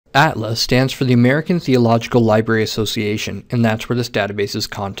ATLA stands for the American Theological Library Association, and that's where this database's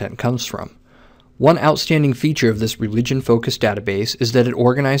content comes from. One outstanding feature of this religion-focused database is that it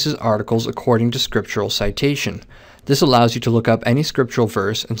organizes articles according to scriptural citation. This allows you to look up any scriptural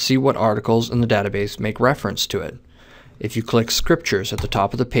verse and see what articles in the database make reference to it. If you click Scriptures at the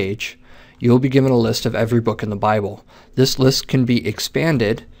top of the page, you will be given a list of every book in the Bible. This list can be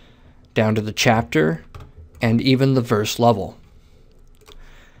expanded down to the chapter and even the verse level.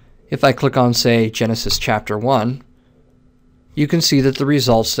 If I click on, say, Genesis chapter 1, you can see that the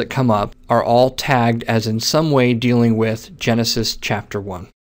results that come up are all tagged as in some way dealing with Genesis chapter 1.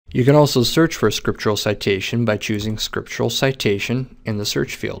 You can also search for a scriptural citation by choosing Scriptural Citation in the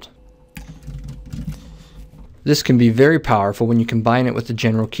search field. This can be very powerful when you combine it with the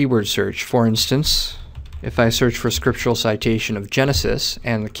general keyword search. For instance, if I search for scriptural citation of Genesis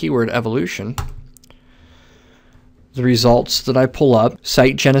and the keyword evolution, the results that I pull up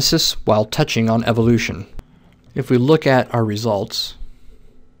cite Genesis while touching on evolution. If we look at our results,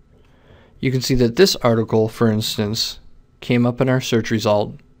 you can see that this article, for instance, came up in our search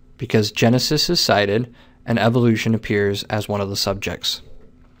result because Genesis is cited and evolution appears as one of the subjects.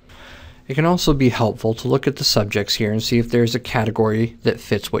 It can also be helpful to look at the subjects here and see if there's a category that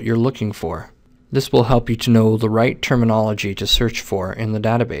fits what you're looking for. This will help you to know the right terminology to search for in the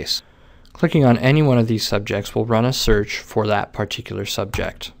database. Clicking on any one of these subjects will run a search for that particular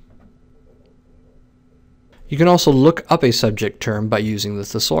subject. You can also look up a subject term by using the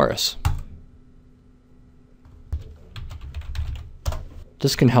thesaurus.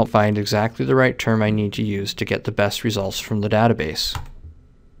 This can help find exactly the right term I need to use to get the best results from the database.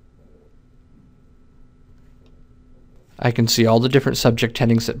 I can see all the different subject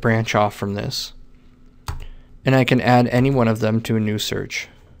headings that branch off from this, and I can add any one of them to a new search.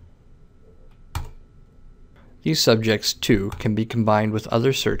 These subjects, too, can be combined with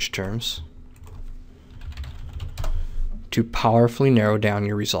other search terms to powerfully narrow down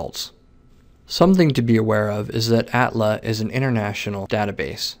your results. Something to be aware of is that ATLA is an international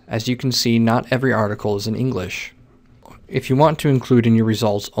database. As you can see, not every article is in English. If you want to include in your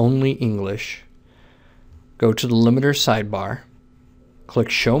results only English, go to the limiter sidebar, click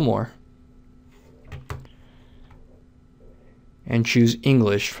Show More, and choose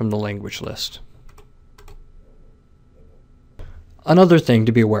English from the language list. Another thing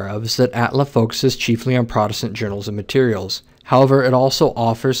to be aware of is that ATLA focuses chiefly on Protestant journals and materials. However, it also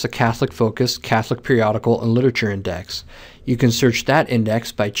offers the Catholic-focused Catholic Periodical and Literature Index. You can search that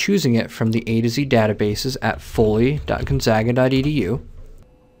index by choosing it from the A to Z databases at foley.gonzaga.edu,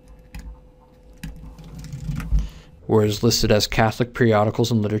 where it is listed as Catholic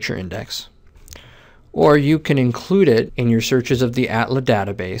Periodicals and Literature Index. Or you can include it in your searches of the ATLA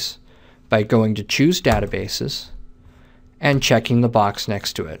database by going to Choose Databases and checking the box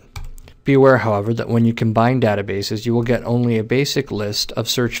next to it. Be aware, however, that when you combine databases, you will get only a basic list of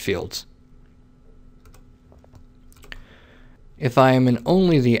search fields. If I am in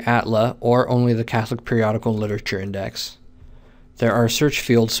only the ATLA or only the Catholic Periodical and Literature Index, there are search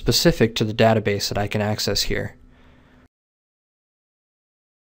fields specific to the database that I can access here.